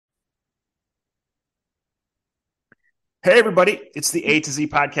Hey, everybody. It's the A to Z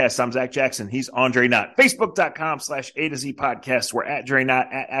podcast. I'm Zach Jackson. He's Andre Knott. Facebook.com/A to Z podcast. We're at Dre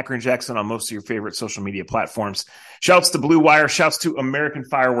Knott, at Akron Jackson on most of your favorite social media platforms. Shouts to Blue Wire. Shouts to American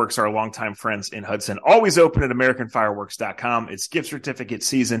Fireworks, our longtime friends in Hudson. Always open at AmericanFireworks.com. It's gift certificate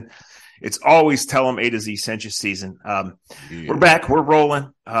season. It's always tell them A to Z sent you season. We're back. We're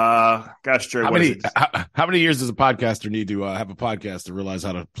rolling. Gosh, Dre, how many years does a podcaster need to have a podcast to realize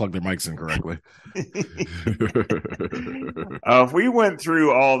how to plug their mics in correctly? If we went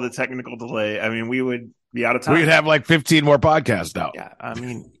through all the technical delay, I mean, we would be out of time. We'd have like 15 more podcasts out. Yeah, I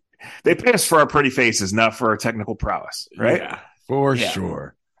mean, they pay us for our pretty faces, not for our technical prowess, right? Yeah, for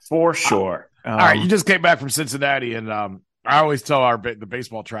sure. For sure. All right, you just came back from Cincinnati, and I always tell the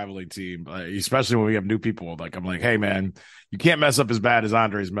baseball traveling team, especially when we have new people, I'm like, hey, man, you can't mess up as bad as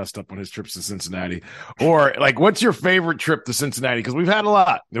Andre's messed up on his trips to Cincinnati. Or, what's your favorite trip to Cincinnati? Because we've had a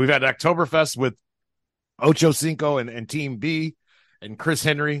lot. We've had Oktoberfest with Ocho Cinco and Team B and Chris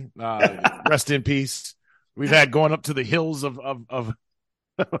Henry, rest in peace. We've had going up to the hills of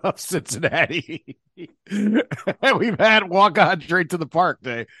Cincinnati. And we've had walk on straight to the park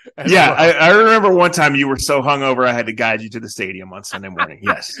day. Yeah, I remember one time you were so hungover I had to guide you to the stadium on Sunday morning.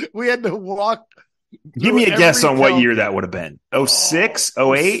 Yes. We had to walk. Give me a guess on what year that would have been. 06,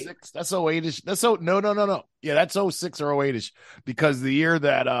 08? That's 08-ish. No. Yeah, that's 06 or 08-ish. Because the year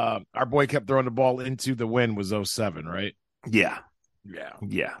that our boy kept throwing the ball into the wind was 07, right? Yeah.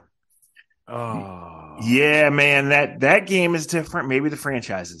 Yeah. Oh. Yeah, man, that game is different. Maybe the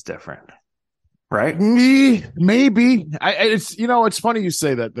franchise is different. Right? Maybe. It's funny you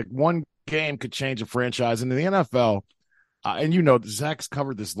say that. One game could change a franchise. And in the NFL, and Zach's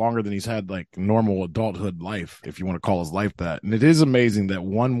covered this longer than he's had normal adulthood life, if you want to call his life that. And it is amazing that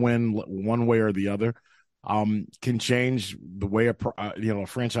one win, one way or the other, can change the way a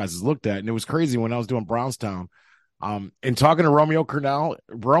franchise is looked at. And it was crazy when I was doing Brownstown. And talking to Romeo Cornell,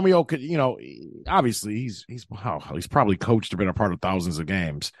 Romeo could, obviously he's probably coached or been a part of thousands of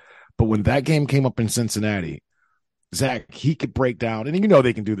games. But when that game came up in Cincinnati, Zach, he could break down, and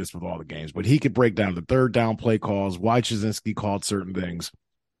they can do this with all the games, but he could break down the third down play calls, why Chizinski called certain things,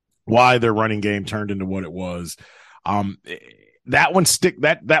 why their running game turned into what it was. That one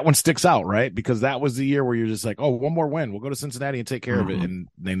sticks out, right? Because that was the year where you're just like, oh, one more win, we'll go to Cincinnati and take care of it, and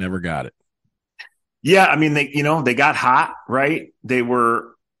they never got it. Yeah, I mean, they got hot, right? They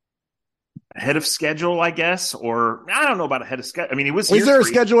were ahead of schedule, I guess, or I don't know about ahead of schedule. I mean, it was. Is there a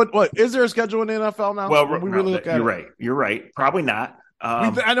schedule? Is there a schedule in the NFL now? Well, you're right. Probably not.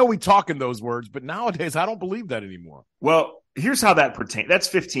 I know we talk in those words, but nowadays I don't believe that anymore. Well, here's how that pertains. That's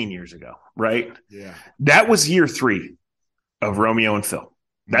 15 years ago, right? Yeah. That was year 3 of Romeo and Phil.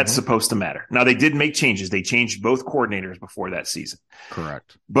 That's supposed to matter. Now, they did make changes. They changed both coordinators before that season.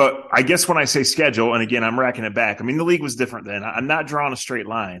 Correct. But I guess when I say schedule, and again, I'm racking it back, I mean, the league was different then. I'm not drawing a straight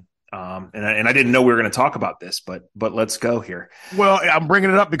line. And I didn't know we were going to talk about this, but let's go here. Well, I'm bringing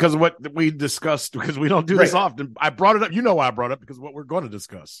it up because of what we discussed, because we don't do this often. I brought it up. Why I brought it up, because of what we're going to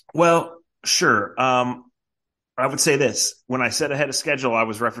discuss. Well, sure. I would say this. When I said ahead of schedule, I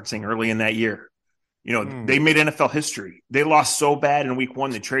was referencing early in that year. They made NFL history. They lost so bad in week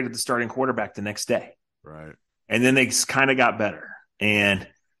 1, they traded the starting quarterback the next day. Right. And then they kind of got better. And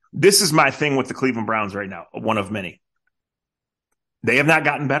this is my thing with the Cleveland Browns right now, one of many. They have not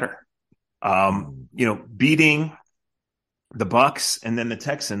gotten better. Beating the Bucs and then the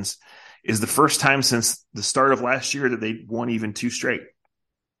Texans is the first time since the start of last year that they won even 2 straight.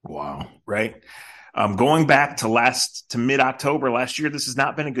 Wow. Right. Going back to mid-October last year, this has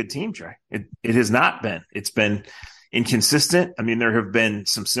not been a good team, Trey. It has not been. It's been inconsistent. I mean, there have been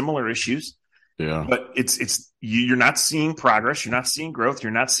some similar issues. Yeah. But you're not seeing progress. You're not seeing growth.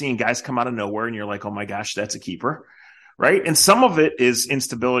 You're not seeing guys come out of nowhere and you're like, oh my gosh, that's a keeper. Right. And some of it is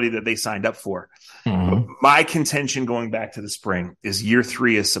instability that they signed up for. My contention going back to the spring is year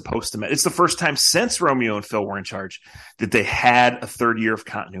 3 is supposed to it's the first time since Romeo and Phil were in charge that they had a third year of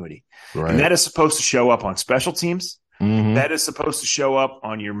continuity. Right. And that is supposed to show up on special teams. That is supposed to show up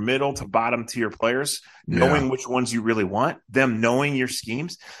on your middle to bottom tier players, knowing which ones you really want, them knowing your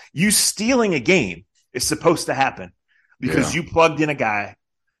schemes. You stealing a game is supposed to happen because you plugged in a guy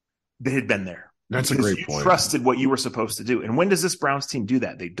that had been there. That's a great point. Trusted what you were supposed to do. And when does this Browns team do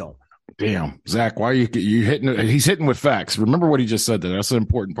that? They don't. Damn, Zach, why are you hitting? He's hitting with facts. Remember what he just said there. That's an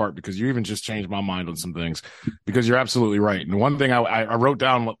important part, because you even just changed my mind on some things, because you're absolutely right. And one thing I wrote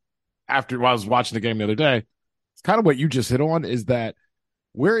down while I was watching the game the other day, it's kind of what you just hit on, is that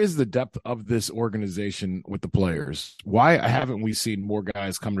where is the depth of this organization with the players? Why haven't we seen more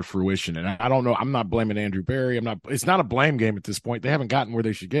guys come to fruition? And I don't know. I'm not blaming Andrew Berry. It's not a blame game at this point. They haven't gotten where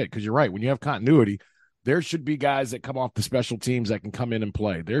they should get, because you're right. When you have continuity, There should be guys that come off the special teams that can come in and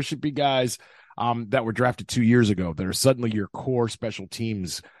play. There should be guys that were drafted 2 years ago that are suddenly your core special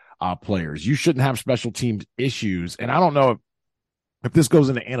teams players. You shouldn't have special teams issues. And I don't know if this goes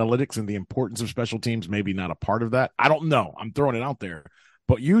into analytics and the importance of special teams, maybe not a part of that. I don't know. I'm throwing it out there.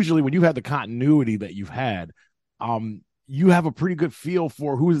 But usually when you have the continuity that you've had, you have a pretty good feel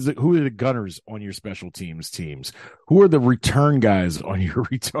for who are the gunners on your special teams, who are the return guys on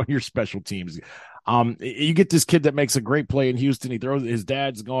your special teams. You get this kid that makes a great play in Houston. He throws, his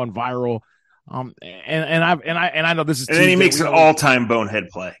dad's gone viral. And I know this is, and then he makes an all-time bonehead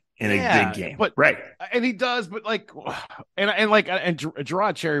play in a big game, but right? And he does, but and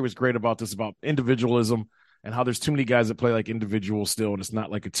Gerard Cherry was great about this, about individualism and how there's too many guys that play like individuals still, and it's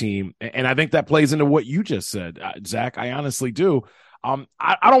not like a team. And I think that plays into what you just said, Zach. I honestly do. I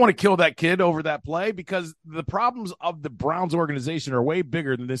don't want to kill that kid over that play, because the problems of the Browns organization are way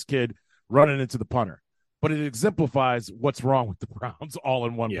bigger than this kid running into the punter. But it exemplifies what's wrong with the Browns all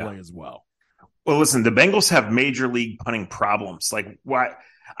in one play as well. Well, listen, the Bengals have major league punting problems. Like, why?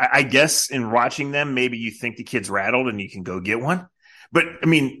 I guess in watching them, maybe you think the kid's rattled and you can go get one. But, I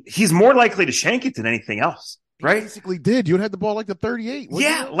mean, he's more likely to shank it than anything else, right? He basically did. You had the ball like the 38.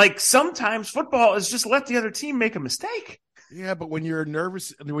 Yeah, like sometimes football is just let the other team make a mistake. Yeah, but when you're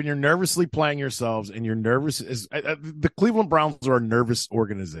nervously playing yourselves and you're nervous, the Cleveland Browns are a nervous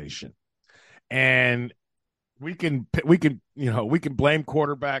organization. And we can blame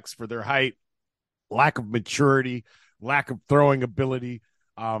quarterbacks for their height, lack of maturity, lack of throwing ability.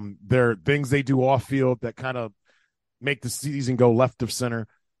 There are things they do off field that kind of make the season go left of center.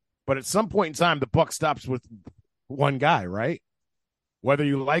 But at some point in time, the buck stops with one guy, right? Whether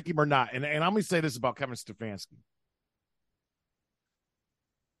you like him or not. And I'm going to say this about Kevin Stefanski.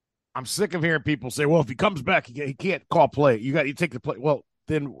 I'm sick of hearing people say, well, if he comes back, he can't call play. You take the play. Well,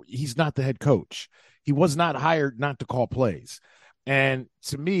 then he's not the head coach. He was not hired not to call plays. And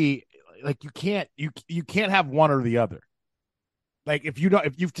to me, like, you can't have one or the other. Like, if you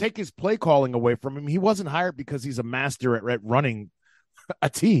take his play calling away from him, he wasn't hired because he's a master at running a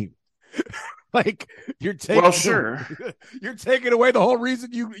team. Like, you're taking away the whole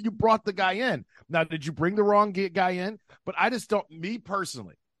reason you brought the guy in. Now, did you bring the wrong guy in? But I just don't, me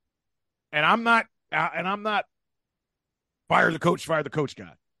personally, and I'm not fire the coach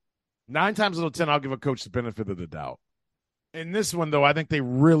guy. 9 times out of 10, I'll give a coach the benefit of the doubt. In this one, though, I think they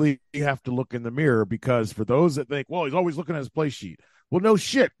really have to look in the mirror, because for those that think, well, he's always looking at his play sheet. Well, no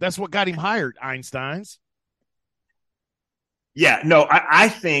shit. That's what got him hired, Einstein's. Yeah, no, I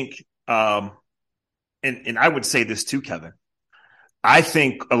think, and I would say this too, Kevin. I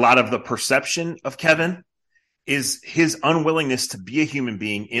think a lot of the perception of Kevin is his unwillingness to be a human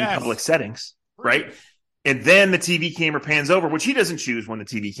being in public settings, right? And then the TV camera pans over, which he doesn't choose when the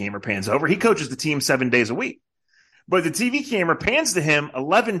TV camera pans over. He coaches the team 7 days a week. But the TV camera pans to him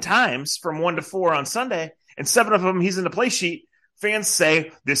 11 times from 1 to 4 on Sunday, and 7 of them he's in the play sheet. Fans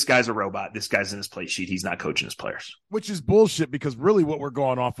say, this guy's a robot. This guy's in his play sheet. He's not coaching his players. Which is bullshit, because really what we're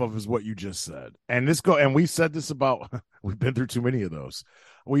going off of is what you just said. And we've said this about, we've been through too many of those.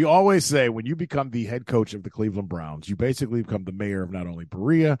 We always say, when you become the head coach of the Cleveland Browns, you basically become the mayor of not only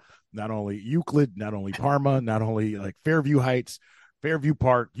Berea, not only Euclid, not only Parma, not only like Fairview Heights, Fairview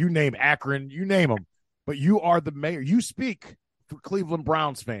Park, you name Akron, you name them. But you are the mayor. You speak for Cleveland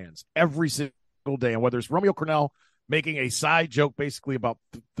Browns fans every single day. And whether it's Romeo Crennel making a side joke basically about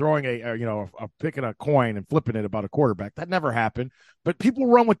throwing picking a coin and flipping it about a quarterback, that never happened. But people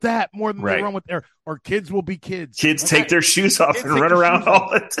run with that more than they run with or kids will be kids. Kids take their shoes off and run around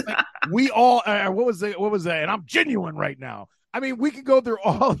all the time. Like, we all, what was that? And I'm genuine right now. I mean, we could go through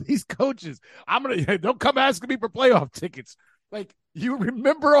all of these coaches. Don't come asking me for playoff tickets. Like, you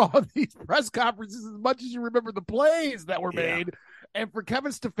remember all these press conferences as much as you remember the plays that were made. And for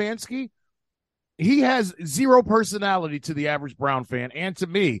Kevin Stefanski, he has zero personality to the average Brown fan. And to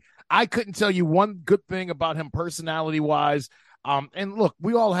me, I couldn't tell you one good thing about him personality-wise. And look,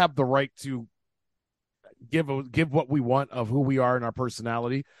 we all have the right to give what we want of who we are in our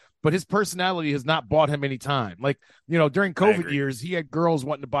personality. But his personality has not bought him any time. Like, during COVID years, he had girls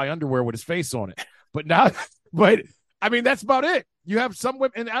wanting to buy underwear with his face on it. But now, I mean, that's about it. You have some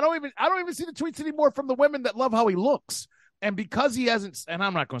women, and I don't even see the tweets anymore from the women that love how he looks. And because he hasn't, and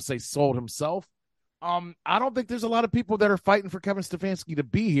I'm not going to say sold himself, I don't think there's a lot of people that are fighting for Kevin Stefanski to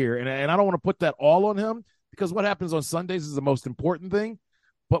be here. And I don't want to put that all on him, because what happens on Sundays is the most important thing.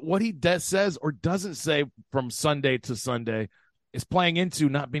 But what he says or doesn't say from Sunday to Sunday is playing into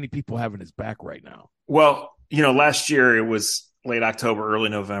not many people having his back right now. Well, last year it was late October, early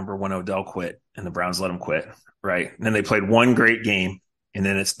November when Odell quit and the Browns let him quit, right? And then they played one great game, and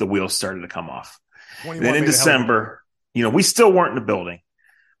then the wheels started to come off. Then in December, we still weren't in the building.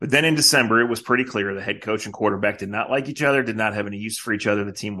 But then in December, it was pretty clear the head coach and quarterback did not like each other, did not have any use for each other.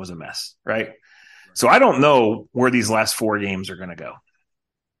 The team was a mess, right? So I don't know where these last 4 games are going to go.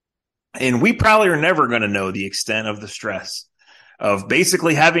 And we probably are never going to know the extent of the stress of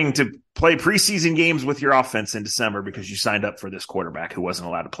basically having to play preseason games with your offense in December because you signed up for this quarterback who wasn't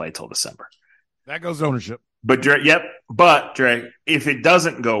allowed to play till December. That goes ownership. But Dre, if it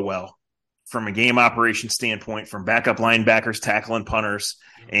doesn't go well from a game operation standpoint, from backup linebackers, tackling punters,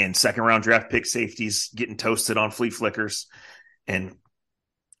 and second-round draft pick safeties getting toasted on flea flickers, and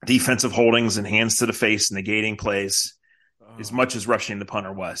defensive holdings and hands to the face, negating plays as much as rushing the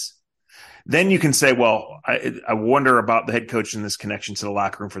punter was, then you can say, well, I wonder about the head coach and this connection to the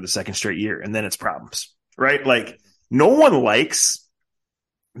locker room for the second straight year. And then it's problems, right? Like, no one likes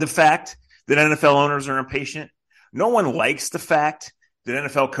the fact that NFL owners are impatient. No one likes the fact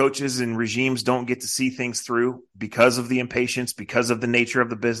that NFL coaches and regimes don't get to see things through because of the impatience, because of the nature of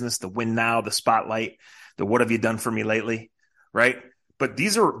the business, the win now, the spotlight, the what have you done for me lately, right? But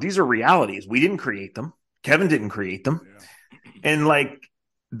these are realities. We didn't create them. Kevin didn't create them. Yeah. And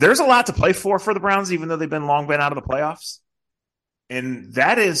there's a lot to play for the Browns, even though they've long been out of the playoffs. And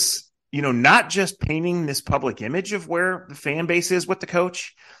that is, not just painting this public image of where the fan base is with the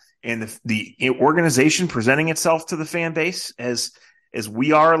coach and the organization presenting itself to the fan base as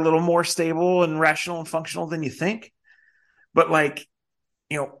we are a little more stable and rational and functional than you think. But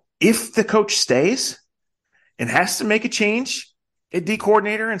if the coach stays and has to make a change at D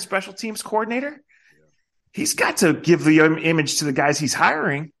coordinator and special teams coordinator, he's got to give the image to the guys he's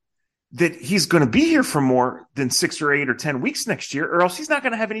hiring that he's going to be here for more than 6 or 8 or 10 weeks next year, or else he's not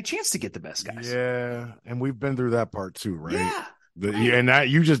going to have any chance to get the best guys. Yeah. And we've been through that part too, right? Yeah. And that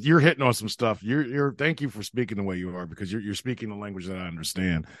you're hitting on some stuff. Thank you for speaking the way you are, because you're speaking the language that I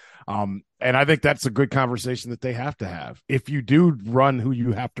understand. And I think that's a good conversation that they have to have. If you do run who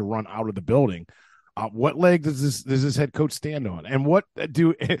you have to run out of the building, what leg does this head coach stand on? And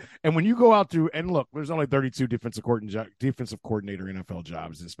and when you go out through, and look, there's only 32 defensive coordinator NFL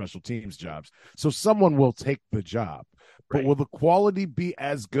jobs and special teams jobs. So someone will take the job. Right. But will the quality be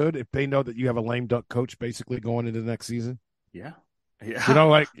as good if they know that you have a lame duck coach basically going into the next season? Yeah.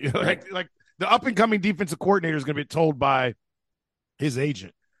 Like the up and coming defensive coordinator is going to be told by his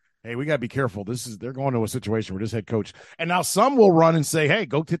agent, hey, we got to be careful. They're going to a situation where this head coach, and now some will run and say, hey,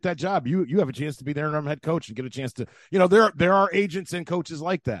 go get that job. You have a chance to be their interim head coach and get a chance to, there are agents and coaches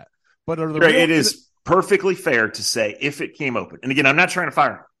like that. But it is perfectly fair to say if it came open. And again, I'm not trying to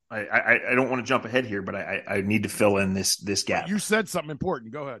fire him. I don't want to jump ahead here, but I need to fill in this gap. You said something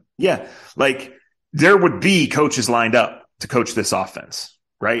important. Go ahead. Yeah. There would be coaches lined up to coach this offense,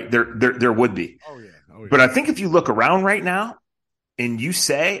 right? There would be. Oh yeah. But I think if you look around right now and you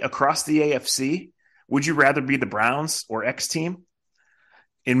say across the AFC, would you rather be the Browns or X team?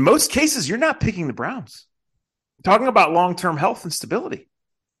 In most cases, you're not picking the Browns. I'm talking about long-term health and stability.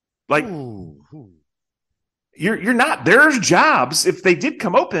 You're not. There's jobs, if they did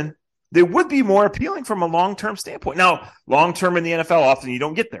come open, they would be more appealing from a long-term standpoint. Now, long-term in the NFL, often you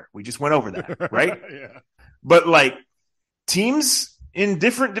don't get there. We just went over that, right? Yeah. But teams in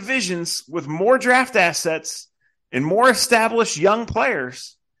different divisions with more draft assets and more established young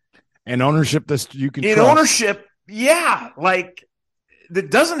players and ownership that you can trust. Ownership, yeah, that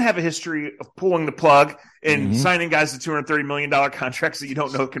doesn't have a history of pulling the plug and signing guys to $230 million contracts that you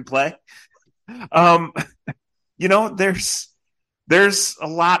don't know can play. There's a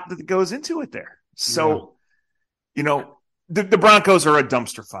lot that goes into it there. So, The Broncos are a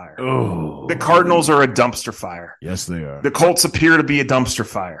dumpster fire. Oh, the Cardinals are a dumpster fire. Yes, they are. The Colts appear to be a dumpster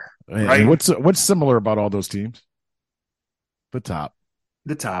fire. Right? And what's similar about all those teams? The top.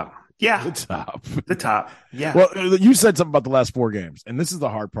 Yeah. The top. Yeah. Well, you said something about the last 4 games, and this is the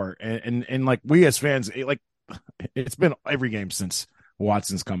hard part. And we as fans, it's been every game since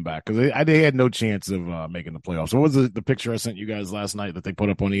Watson's come back, because they had no chance of making the playoffs. What was the picture I sent you guys last night that they put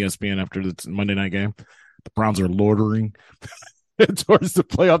up on ESPN after the Monday night game? The Browns are loitering towards the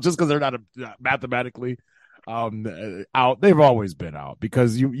playoffs just because they're not mathematically out. They've always been out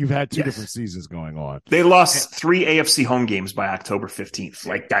because you've had 2 different seasons going on. They lost 3 AFC home games by October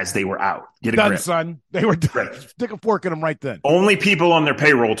 15th. Guys, they were out. Get a done, grip. Son. They were done. Right. Stick a fork in them right then. Only people on their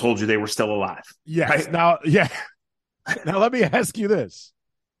payroll told you they were still alive. Yes. Right? Now, yeah. Now let me ask you this: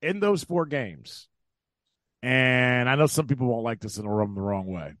 in those 4 games, and I know some people won't like this and will rub them the wrong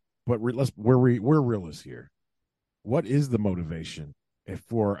way, but we're realists here. What is the motivation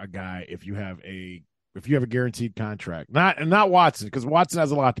for a guy if you have a guaranteed contract? Not Watson, because Watson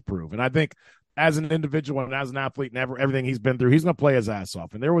has a lot to prove, and I think as an individual and as an athlete and everything he's been through, he's going to play his ass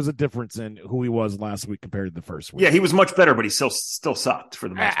off. And there was a difference in who he was last week compared to the first week. Yeah, he was much better, but he still sucked for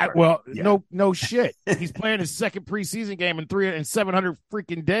the most part. Well, yeah. no shit. He's playing his second preseason game in 700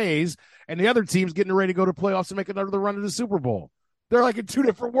 freaking days, and the other team's getting ready to go to playoffs and make another run to the Super Bowl. They're like in two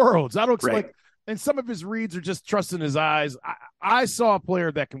different worlds. I don't like, and some of his reads are just trusting his eyes. I saw a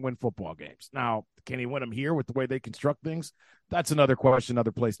player that can win football games. Now, can he win them here with the way they construct things? That's another question,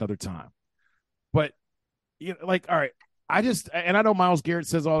 another place, another time. But, you know, like, all right, and I know Myles Garrett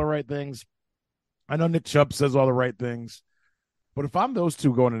says all the right things. I know Nick Chubb says all the right things. But if I'm those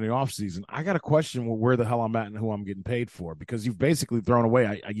two going in the offseason, I got to question where the hell I'm at and who I'm getting paid for, because you've basically thrown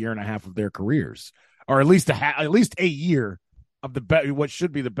away a year and a half of their careers, or at least a year of what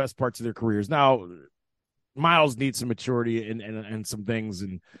should be the best parts of their careers. Now, Myles needs some maturity and some things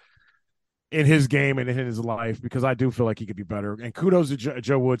in his game and in his life, because I do feel like he could be better. And kudos to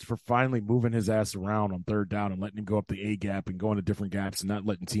Joe Woods for finally moving his ass around on third down and letting him go up the A gap and go into different gaps and not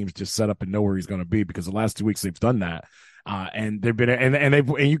letting teams just set up and know where he's going to be, because the last 2 weeks they've done that. And they've been,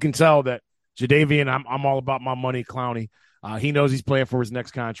 and you can tell that Jadeveon, I'm all about my money, Clowney. He knows he's playing for his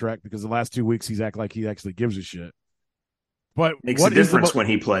next contract, because the last 2 weeks he's acting like he actually gives a shit. But makes a difference when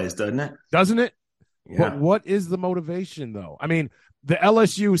he plays, doesn't it? Doesn't it? Yeah. But what is the motivation, though? I mean, the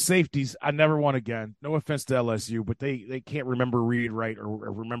LSU safeties, I never won again. No offense to LSU, but they can't remember read right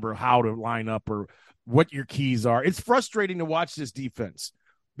or remember how to line up or what your keys are. It's frustrating to watch this defense,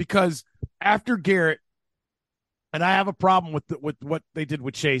 because after Garrett, and I have a problem with what they did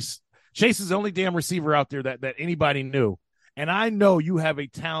with Chase. Chase is the only damn receiver out there that anybody knew. And I know you have a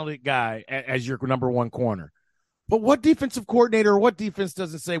talented guy as your number one corner. But what defensive coordinator or what defense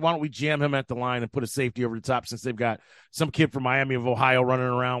doesn't say, why don't we jam him at the line and put a safety over the top, since they've got some kid from Miami of Ohio running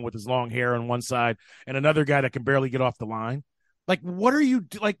around with his long hair on one side and another guy that can barely get off the line? Like, what are you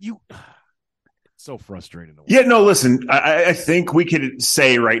like? It's so frustrating. Yeah, no, listen, I think we could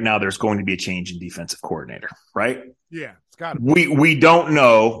say right now there's going to be a change in defensive coordinator, right? Yeah, it's got to be. We don't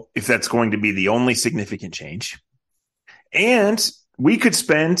know if that's going to be the only significant change. And we could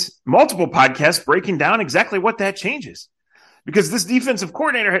spend multiple podcasts breaking down exactly what that change is, because this defensive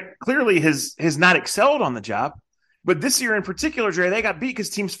coordinator clearly has not excelled on the job. But this year in particular, Dre, they got beat because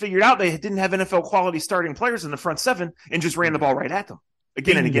teams figured out they didn't have NFL quality starting players in the front seven and just ran the ball right at them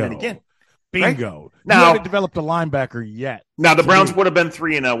again and again and again. Bingo. Right? Now, you haven't developed a linebacker yet. Now, the Browns would have been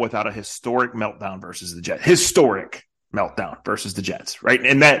 3-0 without a historic meltdown versus the Jets. Historic meltdown versus the Jets, right?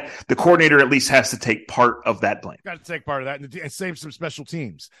 And that the coordinator at least has to take part of that blame. Got to take part of that and save some special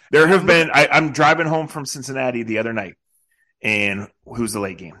teams. There have been, I'm driving home from Cincinnati the other night, and who's the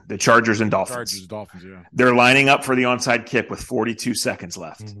late game? The Chargers and Dolphins. Dolphins, yeah. They're lining up for the onside kick with 42 seconds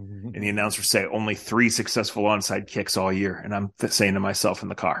left. And the announcers say only 3 successful onside kicks all year. And I'm saying to myself in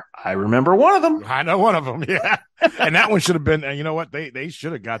the car, I remember one of them. I know one of them, yeah. And that one should have been, and you know what? They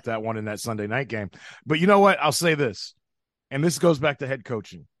should have got that one in that Sunday night game. But you know what? I'll say this, and this goes back to head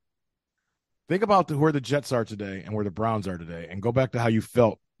coaching. Think about where the Jets are today and where the Browns are today, and go back to how you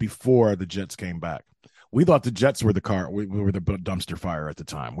felt before the Jets came back. We thought the Jets were we were the dumpster fire at the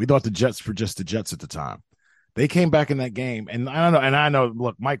time. We thought the Jets were just the Jets at the time. They came back in that game, and I know.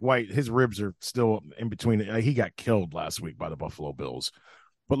 Look, Mike White, his ribs are still in between. He got killed last week by the Buffalo Bills,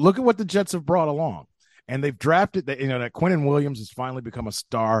 but look at what the Jets have brought along, and they've drafted. That Quinnen Williams has finally become a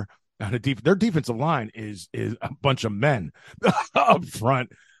star. Their defensive line is a bunch of men up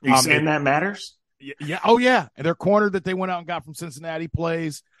front. Are you saying that matters? Yeah. Oh, yeah. And their corner that they went out and got from Cincinnati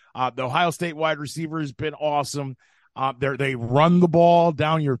plays. The Ohio State wide receiver has been awesome. They run the ball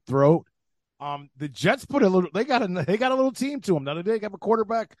down your throat. The Jets they got a little team to them. Now they have a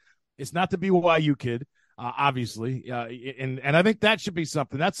quarterback. It's not the BYU kid, obviously. And I think that should be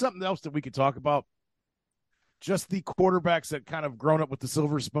something. That's something else that we could talk about. Just the quarterbacks that kind of grown up with the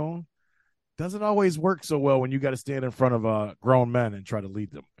silver spoon. Doesn't always work so well when you got to stand in front of grown men and try to lead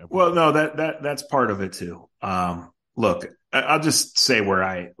them. Well, no, that's part of it too. Look, I'll just say where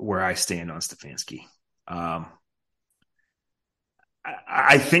I stand on Stefanski. I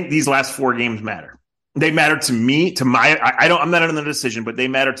think these last 4 games matter. They matter to me, I'm not in the decision, but they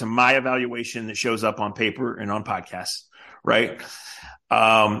matter to my evaluation that shows up on paper and on podcasts, right?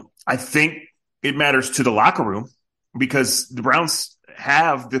 I think it matters to the locker room, because the Browns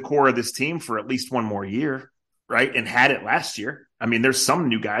have the core of this team for at least one more year, right? And had it last year. I mean, there's some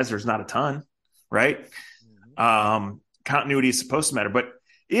new guys, there's not a ton, right? Continuity is supposed to matter, but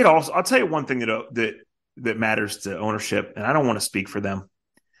I'll tell you one thing that matters to ownership, and I don't want to speak for them,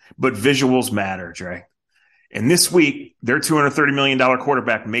 but visuals matter, Dre. And this week, their $230 million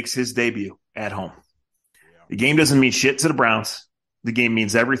quarterback makes his debut at home. The game doesn't mean shit to the Browns. The game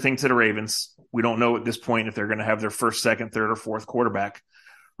means everything to the Ravens. We don't know at this point if they're going to have their first, second, third, or fourth quarterback,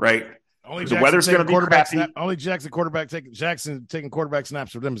 right? Only the weather's going to be crappy. Only Jackson taking quarterback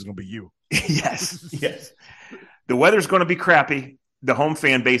snaps for them is going to be you. Yes. The weather's going to be crappy. The home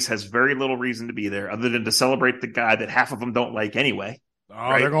fan base has very little reason to be there other than to celebrate the guy that half of them don't like anyway. Oh,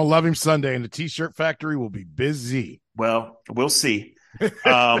 right? They're going to love him Sunday, and the T-shirt factory will be busy. Well, we'll see.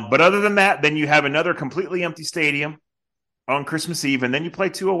 But other than that, then you have another completely empty stadium on Christmas Eve, and then you play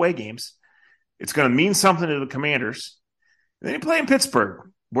 2 away games. It's going to mean something to the Commanders. And then you play in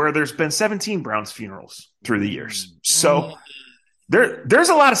Pittsburgh, where there's been 17 Browns funerals through the years. So there's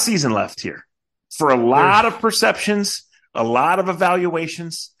a lot of season left here for a lot of perceptions, a lot of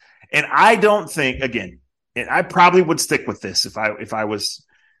evaluations. And I don't think, again, and I probably would stick with this if I was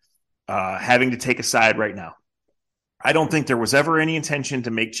having to take a side right now. I don't think there was ever any intention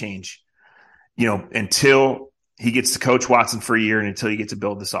to make change, until he gets to coach Watson for a year and until you get to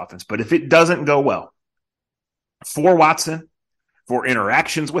build this offense. But if it doesn't go well for Watson, for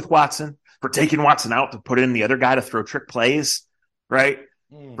interactions with Watson, for taking Watson out to put in the other guy to throw trick plays, right?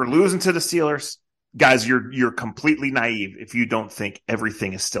 For losing to the Steelers, guys, you're completely naive if you don't think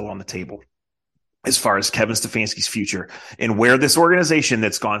everything is still on the table as far as Kevin Stefanski's future and where this organization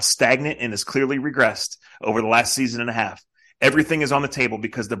that's gone stagnant and has clearly regressed over the last season and a half. Everything is on the table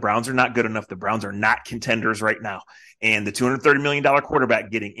because the Browns are not good enough. The Browns are not contenders right now. And the $230 million quarterback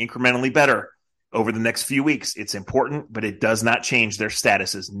getting incrementally better over the next few weeks, it's important, but it does not change their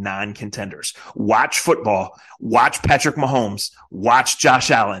status as non-contenders. Watch football, watch Patrick Mahomes, watch Josh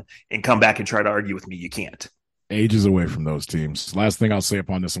Allen, and come back and try to argue with me. You can't. Ages away from those teams. Last thing I'll say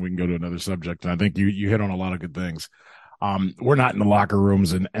upon this, and we can go to another subject. And I think you hit on a lot of good things. We're not in the locker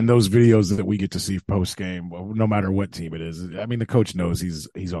rooms, and those videos that we get to see post game, no matter what team it is. I mean, the coach knows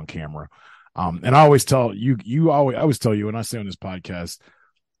he's on camera. And I always tell I always tell you, and I say on this podcast,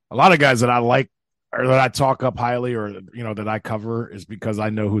 a lot of guys that I like or that I talk up highly, or that I cover, is because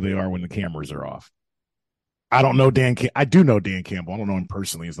I know who they are when the cameras are off. I don't know I do know Dan Campbell. I don't know him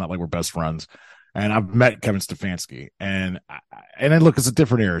personally. It's not like we're best friends. And I've met Kevin Stefanski, and then look, it's a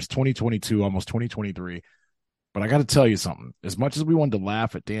different era. It's 2022, almost 2023. But I got to tell you something. As much as we wanted to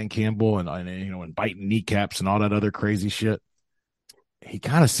laugh at Dan Campbell and biting kneecaps and all that other crazy shit, he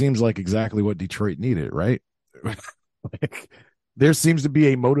kind of seems like exactly what Detroit needed, right? Like, there seems to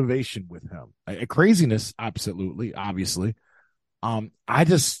be a motivation with him, a craziness, absolutely, obviously. I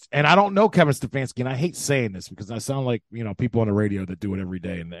don't know Kevin Stefanski, and I hate saying this because I sound like, people on the radio that do it every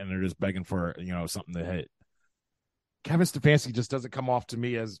day and they're just begging for, something to hit. Kevin Stefanski just doesn't come off to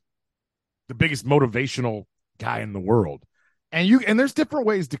me as the biggest motivational guy in the world. And there's different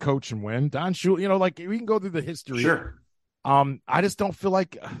ways to coach and win. Don Shula, we can go through the history. Sure. I just don't feel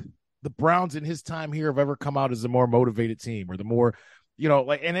like the Browns in his time here have ever come out as a more motivated team or the more,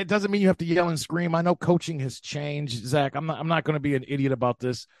 and it doesn't mean you have to yell and scream. I know coaching has changed, Zach. I'm not going to be an idiot about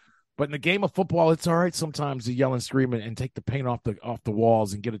this, but in the game of football, it's all right sometimes to yell and scream and take the paint off the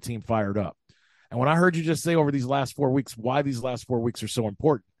walls and get a team fired up. And when I heard you just say over these last 4 weeks, why these last 4 weeks are so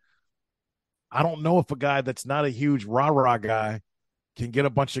important, I don't know if a guy that's not a huge rah-rah guy can get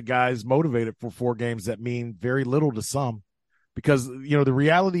a bunch of guys motivated for 4 games that mean very little to some. Because, the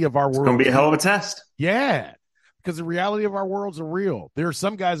reality of our world. It's going to be a hell of a test. Yeah. Because the reality of our worlds are real. There are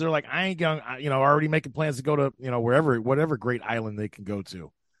some guys that are like, I ain't going to, already making plans to go to, whatever great island they can go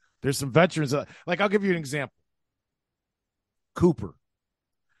to. There's some veterans. I'll give you an example. Cooper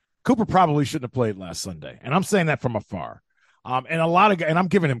probably shouldn't have played last Sunday. And I'm saying that from afar. And I'm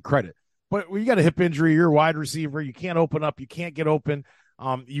giving him credit. But when you got a hip injury, you're a wide receiver. You can't open up. You can't get open.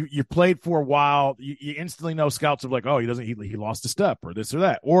 You played for a while. You instantly know scouts are like, oh, he lost a step or this or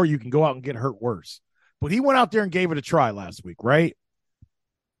that. Or you can go out and get hurt worse. But he went out there and gave it a try last week, right?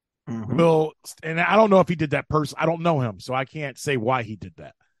 Mm-hmm. Well, and I don't know if he did that I don't know him, so I can't say why he did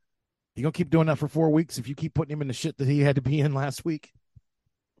that. You gonna keep doing that for 4 weeks if you keep putting him in the shit that he had to be in last week?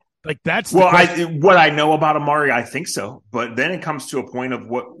 Like that's what I know about Amari, I think so. But then it comes to a point of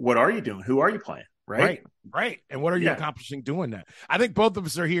what are you doing? Who are you playing? Right. And what are you accomplishing doing that? I think both of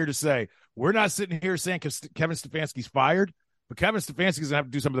us are here to say we're not sitting here saying Kevin Stefanski's fired, but Kevin Stefanski's going to have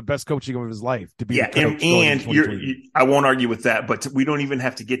to do some of the best coaching of his life to be. Yeah, I won't argue with that, but we don't even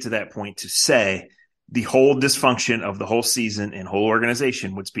have to get to that point to say the whole dysfunction of the whole season and whole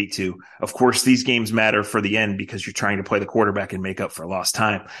organization would speak to, of course, these games matter for the end because you're trying to play the quarterback and make up for lost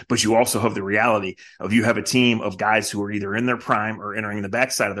time. But you also have the reality of you have a team of guys who are either in their prime or entering the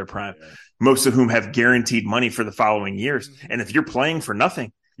backside of their prime, most of whom have guaranteed money for the following years. And if you're playing for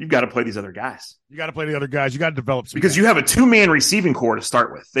nothing, you've got to play these other guys. You got to play the other guys. You got to develop some because guys. You have a 2-man receiving core to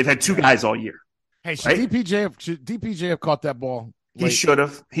start with. They've had 2 guys all year. Hey, should DPJ have caught that ball? He should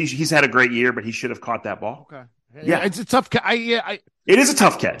have. He's had a great year, but he should have caught that ball. Okay. Yeah, it's a tough catch. It is a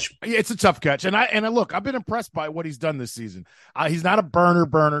tough catch. It's a tough catch. And I look, I've been impressed by what he's done this season. He's not a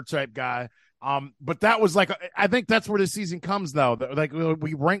burner type guy. But that was like, I think that's where the season comes now. Like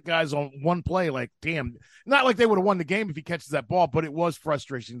we rank guys on one play, like, damn, not like they would have won the game if he catches that ball, but it was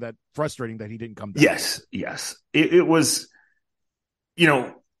frustrating that he didn't come down. Yes. It was,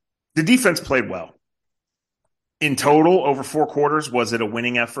 the defense played well. In total, over 4 quarters, was it a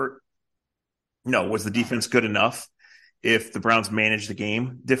winning effort? No. Was the defense good enough if the Browns managed the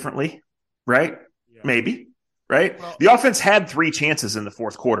game differently? Right? Yeah. Maybe. Right? Well, the offense had 3 chances in the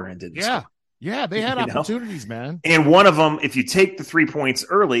fourth quarter and didn't score. Yeah, they had opportunities, man. And one of them, if you take the 3 points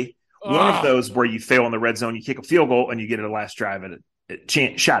early, one of those where you fail in the red zone, you kick a field goal and you get a last drive at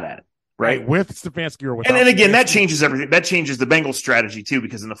a shot at it. Right, with Stefanski or without. And then again, that changes everything. That changes the Bengals' strategy too,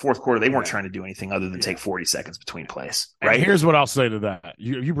 because in the fourth quarter they weren't trying to do anything other than take 40 seconds between plays. Right. And here's what I'll say to that: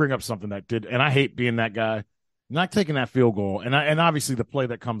 you bring up something that did, and I hate being that guy, not taking that field goal, and obviously the play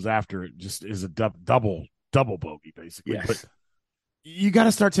that comes after it just is a double bogey basically. Yes. But you got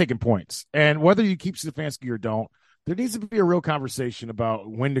to start taking points, and whether you keep Stefanski or don't, there needs to be a real conversation about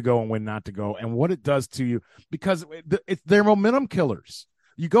when to go and when not to go, and what it does to you, because they're momentum killers.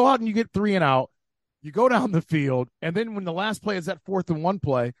 You go out and you get 3 and out, you go down the field, and then when the last play is that 4th and 1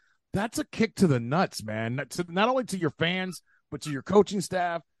 play, that's a kick to the nuts, man. Not only to your fans, but to your coaching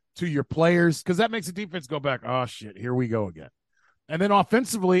staff, to your players, because that makes the defense go back, oh, shit, here we go again. And then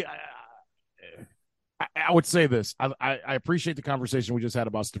offensively, I would say this. I appreciate the conversation we just had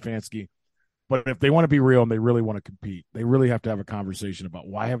about Stefanski, but if they want to be real and they really want to compete, they really have to have a conversation about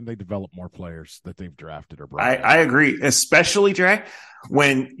why haven't they developed more players that they've drafted or brought in. I agree, especially, Dre,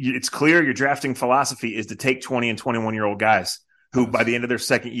 when it's clear your drafting philosophy is to take 20 and 21-year-old guys who by the end of their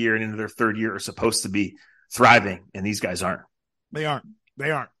second year and into their third year are supposed to be thriving, and these guys aren't. They aren't.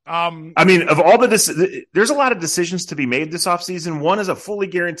 I mean, of all there's a lot of decisions to be made this offseason. One is a fully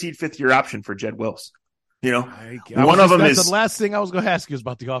guaranteed 5th-year option for Jed Wills. One of them is the last thing I was going to ask you is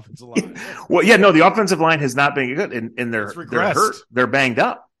about the offensive line. Well, yeah, no, the offensive line has not been good, and they're hurt. They're banged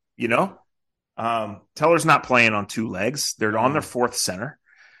up. Teller's not playing on 2 legs. They're on their 4th center.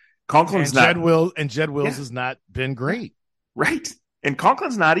 Conklin's not. Jed Wills has not been great, right? And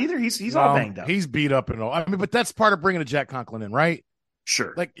Conklin's not either. He's all banged up. He's beat up and all. I mean, but that's part of bringing a Jack Conklin in, right?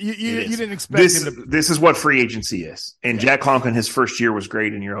 Sure. Like you didn't expect him to. This is what free agency is. And Jack Conklin, his first year was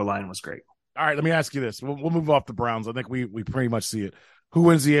great, and your O-line was great. All right, let me ask you this. We'll move off the Browns. I think we pretty much see it. Who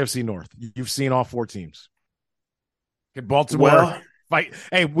wins the AFC North? You've seen all 4 teams. Can Baltimore fight?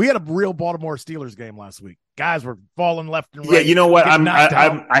 Hey, we had a real Baltimore Steelers game last week. Guys were falling left and right. Yeah, you know what?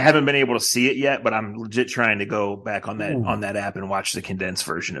 I haven't been able to see it yet, but I'm legit trying to go back on that app and watch the condensed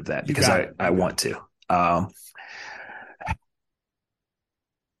version of that because I want to.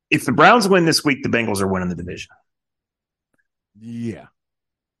 If the Browns win this week, the Bengals are winning the division. Yeah.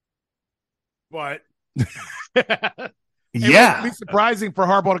 But it would be surprising for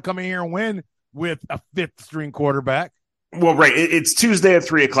Harbaugh to come in here and win with a 5th-string quarterback. Well, right. It's Tuesday at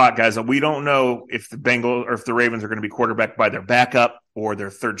 3:00, guys. We don't know if the Bengals or if the Ravens are going to be quarterbacked by their backup or their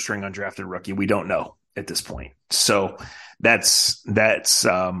 3rd-string undrafted rookie. We don't know at this point. So that's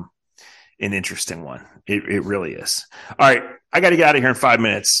an interesting one. It really is. All right, I got to get out of here in 5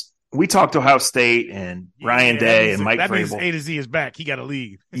 minutes. We talked Ohio State and Ryan Day and Mike Vrabel. That means A to Z is back. He got to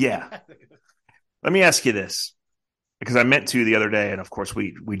leave. Yeah. Let me ask you this, because I meant to the other day, and of course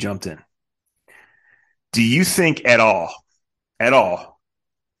we jumped in. Do you think at all,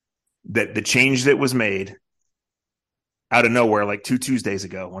 that the change that was made out of nowhere, like 2 Tuesdays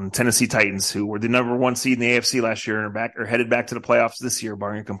ago, when the Tennessee Titans, who were the number 1 seed in the AFC last year and are headed back to the playoffs this year,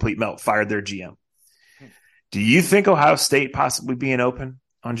 barring a complete melt, fired their GM? Do you think Ohio State possibly being open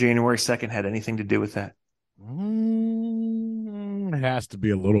on January 2nd had anything to do with that? It has to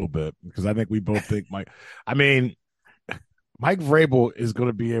be a little bit, because I think we both think Mike Vrabel is going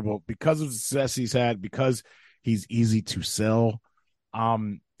to be able, because of the success he's had, because he's easy to sell.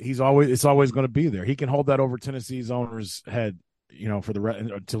 It's always going to be there. He can hold that over Tennessee's owner's head, for the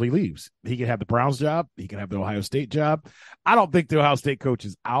until he leaves. He can have the Browns job. He can have the Ohio State job. I don't think the Ohio State coach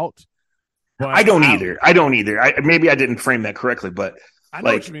is out. But I don't either. Maybe I didn't frame that correctly, but I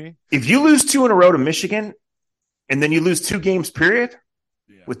know what you mean. If you lose 2 in a row to Michigan, and then you lose 2 games, period,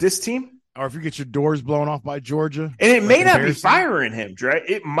 with this team. Or if you get your doors blown off by Georgia. And it may not be firing him, Dre.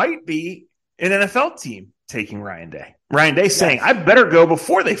 It might be an NFL team taking Ryan Day. Ryan Day saying, I better go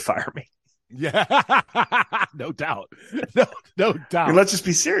before they fire me. Yeah, no doubt. No doubt. I mean, let's just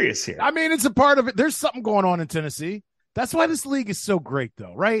be serious here. I mean, it's a part of it. There's something going on in Tennessee. That's why this league is so great,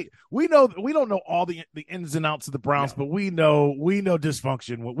 though, right? We don't know all the ins and outs of the Browns, but we know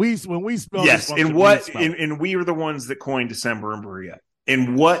dysfunction. When we spell dysfunction, and we are the ones that coined December and Berea.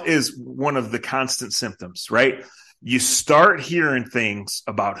 And what is one of the constant symptoms, right? You start hearing things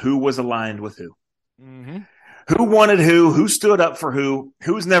about who was aligned with who, who wanted who stood up for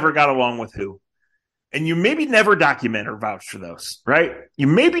who's never got along with who. And you maybe never document or vouch for those, right? You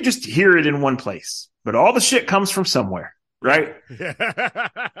maybe just hear it in one place, but all the shit comes from somewhere, right?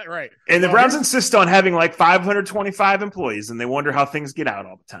 Right. And the Browns insist on having like 525 employees, and they wonder how things get out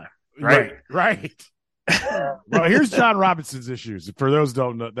all the time, right? Right. Well, here's John Robinson's issues. For those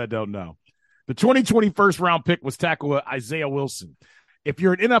that don't know, the 2020 first round pick was tackle Isaiah Wilson. If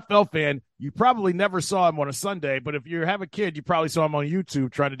you're an NFL fan, you probably never saw him on a Sunday, but if you have a kid, you probably saw him on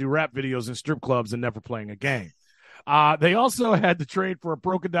YouTube trying to do rap videos in strip clubs and never playing a game. They also had to trade for a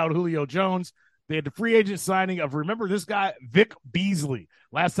broken down Julio Jones. They had the free agent signing of, remember this guy, Vic Beasley.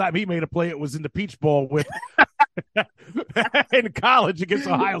 Last time he made a play, it was in the Peach Bowl with in college against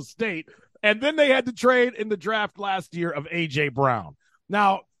Ohio State. And then they had to trade in the draft last year of A.J. Brown.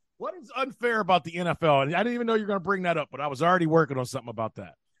 Now, what is unfair about the NFL? And I didn't even know you were going to bring that up, but I was already working on something about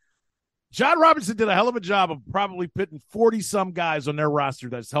that. John Robinson did a hell of a job of probably putting 40-some guys on their roster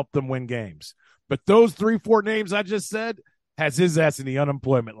that's helped them win games. But those 3-4 names I just said has his ass in the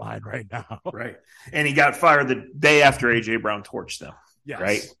unemployment line right now. Right. And he got fired the day after A.J. Brown torched them. Yes.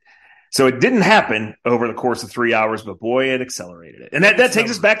 Right. So it didn't happen over the course of 3 hours, but boy, it accelerated it. And that takes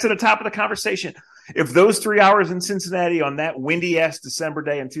us back to the top of the conversation. If those 3 hours in Cincinnati on that windy-ass December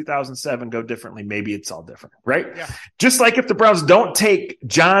day in 2007 go differently, maybe it's all different, right? Yeah. Just like if the Browns don't take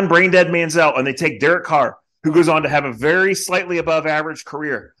John Braindead Manziel and they take Derek Carr, who goes on to have a very slightly above average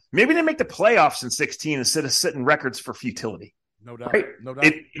career, maybe they make the playoffs in 16 instead of setting records for futility. No doubt. Right? No doubt.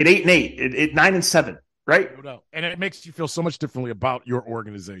 At 8-8, at 9-7. Right. No doubt. And it makes you feel so much differently about your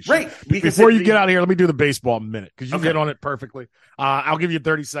organization. Right. Before you get out of here, let me do the baseball minute because you hit on it perfectly. I'll give you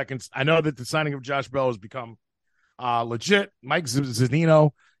 30 seconds. I know that the signing of Josh Bell has become legit. Mike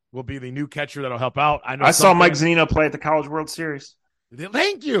Zunino will be the new catcher that'll help out. I saw Mike Zunino play at the College World Series.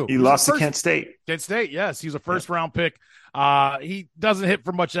 Thank you. He lost to Kent State. Kent State, yes. He's a first-round pick. He doesn't hit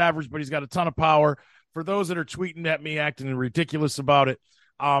for much average, but he's got a ton of power. For those that are tweeting at me, acting ridiculous about it,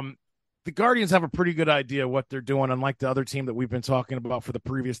 the Guardians have a pretty good idea what they're doing, unlike the other team that we've been talking about for the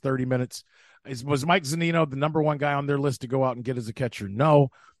previous 30 minutes. Was Mike Zunino the number one guy on their list to go out and get as a catcher?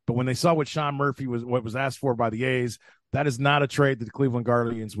 No. But when they saw what Sean Murphy was asked for by the A's, that is not a trade that the Cleveland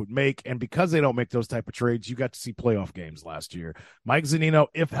Guardians would make. And because they don't make those type of trades, you got to see playoff games last year. Mike Zunino,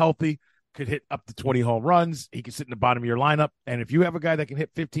 if healthy, could hit up to 20 home runs. He can sit in the bottom of your lineup. And if you have a guy that can hit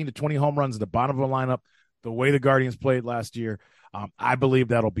 15 to 20 home runs in the bottom of a lineup, the way the Guardians played last year, I believe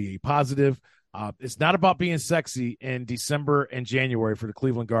that'll be a positive. It's not about being sexy in December and January for the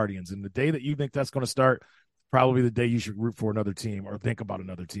Cleveland Guardians. And the day that you think that's going to start, probably the day you should root for another team or think about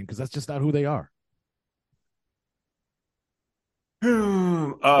another team because that's just not who they are.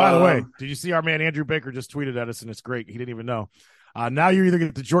 By the way, did you see our man Andrew Baker just tweeted at us, and it's great. He didn't even know. Now you either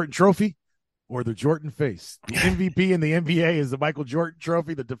get the Jordan Trophy or the Jordan face. The MVP in the NBA is the Michael Jordan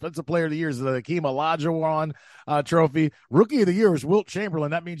Trophy. The Defensive Player of the Year is the Hakeem Olajuwon Trophy. Rookie of the Year is Wilt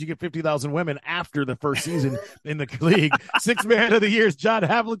Chamberlain. That means you get 50,000 women after the first season in the league. Sixth Man of the Year is John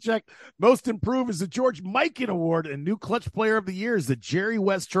Havlicek. Most Improved is the George Mikan Award, and New Clutch Player of the Year is the Jerry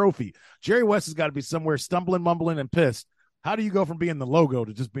West Trophy. Jerry West has got to be somewhere stumbling, mumbling, and pissed. How do you go from being the logo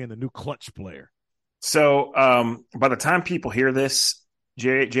to just being the new clutch player? So by the time people hear this,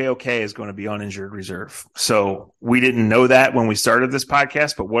 JOK is going to be on injured reserve. So we didn't know that when we started this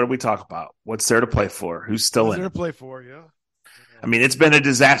podcast, but what did we talk about? What's there to play for? Who's still in? There to play for, yeah. I mean, it's been a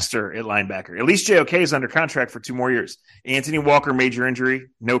disaster at linebacker. At least JOK is under contract for 2 more years. Anthony Walker, major injury,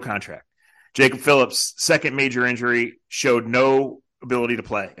 no contract. Jacob Phillips, second major injury, showed no ability to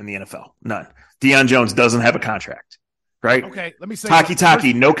play in the NFL. None. Deion Jones doesn't have a contract, right? Okay, let me say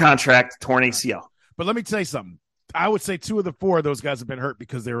Taki, no contract, torn ACL. But let me tell you something. I would say 2 of the 4 of those guys have been hurt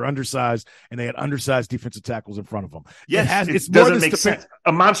because they were undersized and they had undersized defensive tackles in front of them. Yes, it doesn't make sense.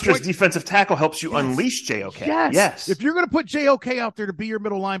 A monstrous defensive tackle helps you unleash JOK. Yes. If you're going to put JOK out there to be your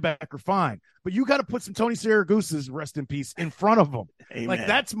middle linebacker, fine. But you got to put some Tony Siragusa's, rest in peace, in front of them. Amen. Like,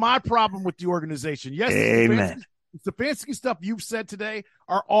 that's my problem with the organization. Yes, Amen. The fancy stuff you've said today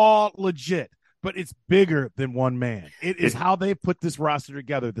are all legit. But it's bigger than one man. It is how they put this roster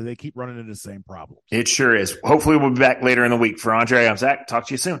together that they keep running into the same problems. It sure is. Hopefully we'll be back later in the week. For Andre, I'm Zach. Talk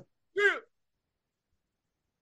to you soon. Yeah.